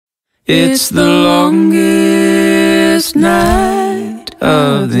It's the longest night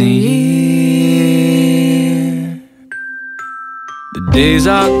of the year. The days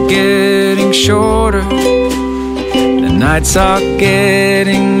are getting shorter, the nights are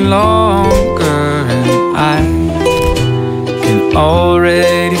getting longer, and I can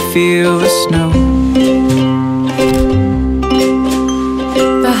already feel the snow.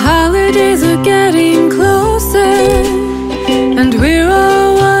 The holidays are getting closer, and we're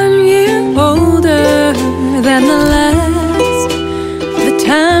all 1 year older than the last. The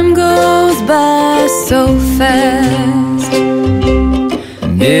time goes by so fast,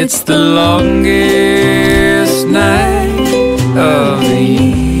 and it's the longest night of the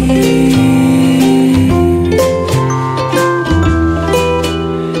year,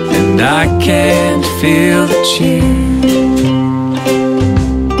 and I can't feel the cheer.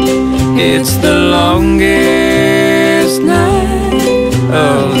 It's the longest night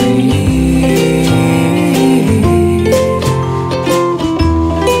of the year,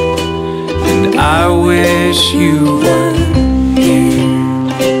 and I wish you were here.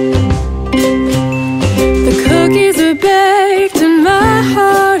 the cookies are baked and my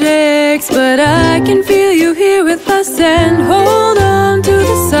heart aches, but I can feel you here with us and hold on to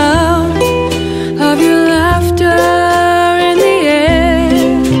the sound of your laughter in the air.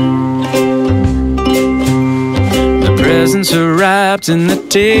 The presents are wrapped and the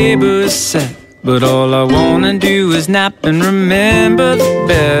table is set, but all I wanna do is nap and remember the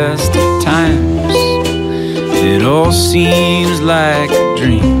best of times. It all seems like a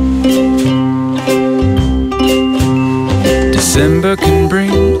dream. December can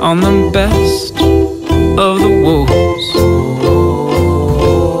bring on the best of the woes.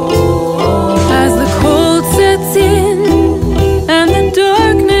 As the cold sets in and the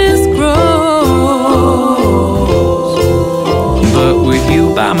darkness grows, But with you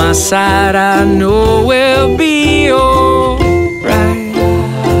by my side, I know we'll be alright.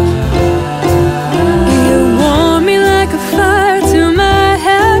 you warm me like a fire till my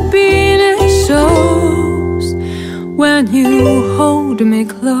happiness shows when you hold me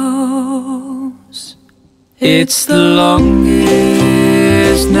close. It's the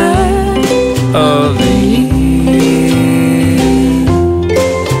longest night of the year.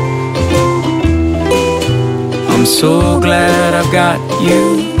 I'm so glad I've got you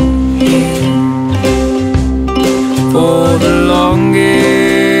here for the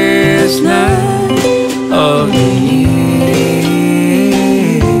longest night of the year,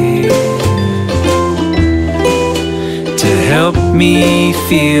 to help me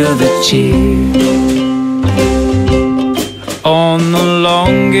feel the cheer on the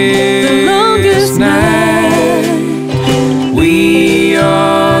longest night. We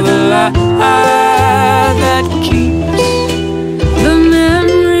are the light that keeps The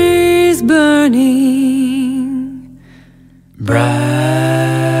memories burning bright.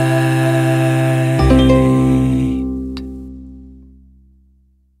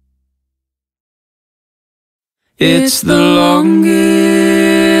 It's the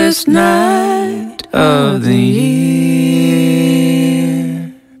longest night of the year.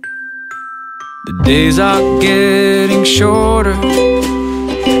 The days are getting shorter,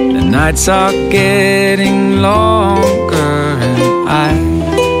 the nights are getting longer, and I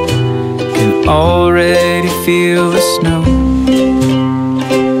can already feel the snow.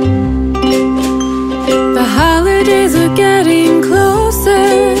 The holidays are getting closer,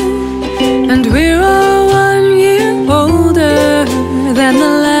 and we're all 1 year older than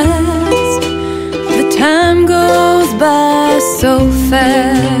the last. The time goes by so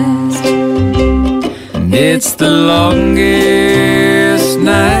fast, And it's the longest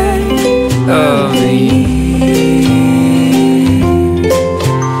night of the year,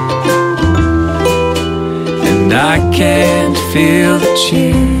 and I can't feel the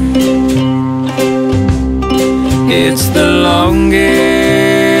cheer. It's the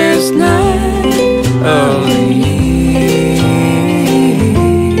longest night of the year,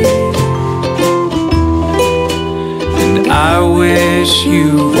 and I wish you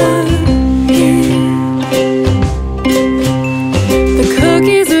were here. the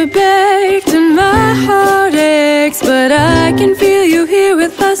cookies are baked and my heart aches, but I can feel you here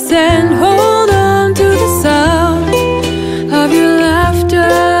with us and hold on to the sound of your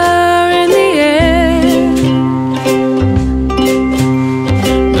laughter in the air.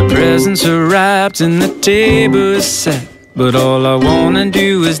 The presents are wrapped and the table is set, but all I wanna do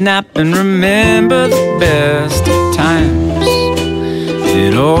is nap and remember the best of times.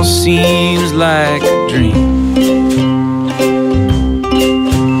 It all seems like a dream.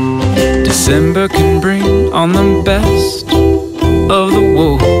 December can bring on the best of the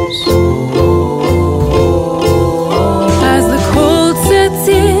woes.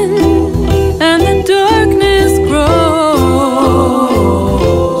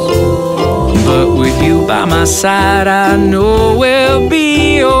 side, I know we'll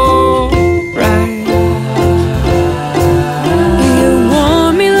be alright. You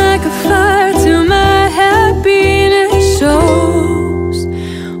warm me like a fire till my happiness shows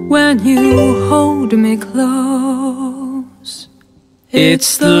when you hold me close.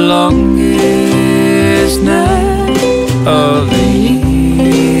 It's the longest night of the year.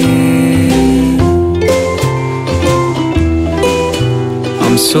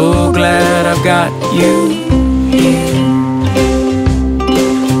 I'm so glad I've got you here.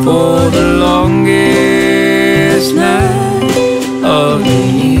 For the longest night of the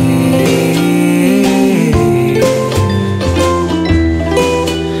year,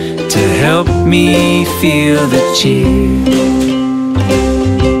 to help me feel the cheer.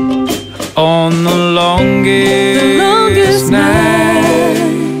 On the longest night,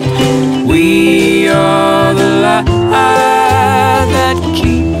 we are the light that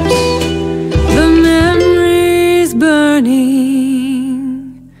keeps the memories burning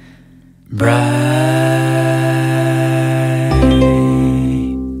bright.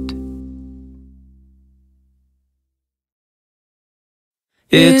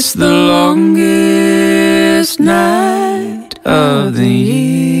 It's the longest night of the year.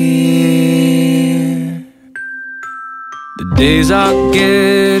 The days are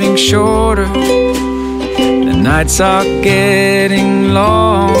getting shorter, the nights are getting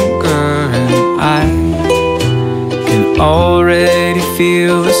longer, and I can already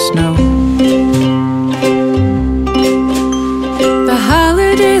feel the snow. The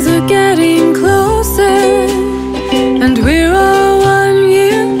holidays are getting closer, and we're all 1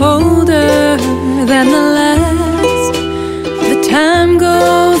 year older than the last. The time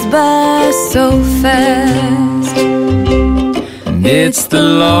goes by so fast, and it's the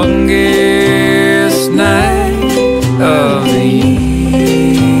longest night of the year,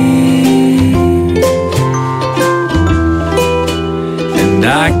 and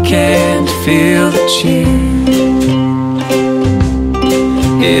I can't feel the cheer.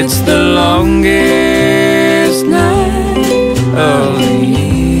 It's the longest night of the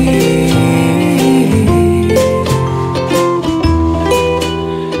year,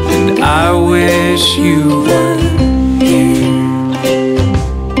 and I wish you were here.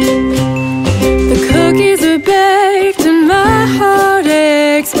 the cookies are baked and my heart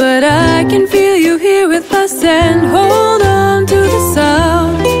aches, but I can feel you here with us and hold on to the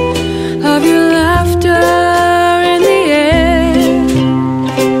sound of your laughter in the air.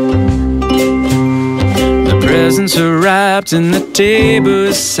 The presents are wrapped and the table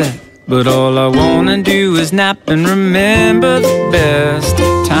is set, but all I wanna do is nap and remember the best of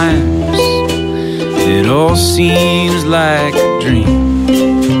times. It all seems like a dream.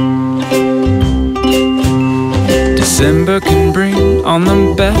 December can bring on the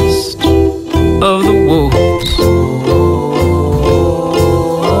best of the woes.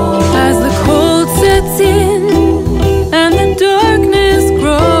 As the cold sets in and the darkness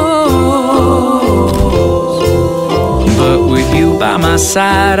grows, But with you by my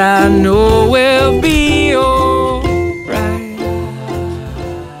side, I know we'll be alright.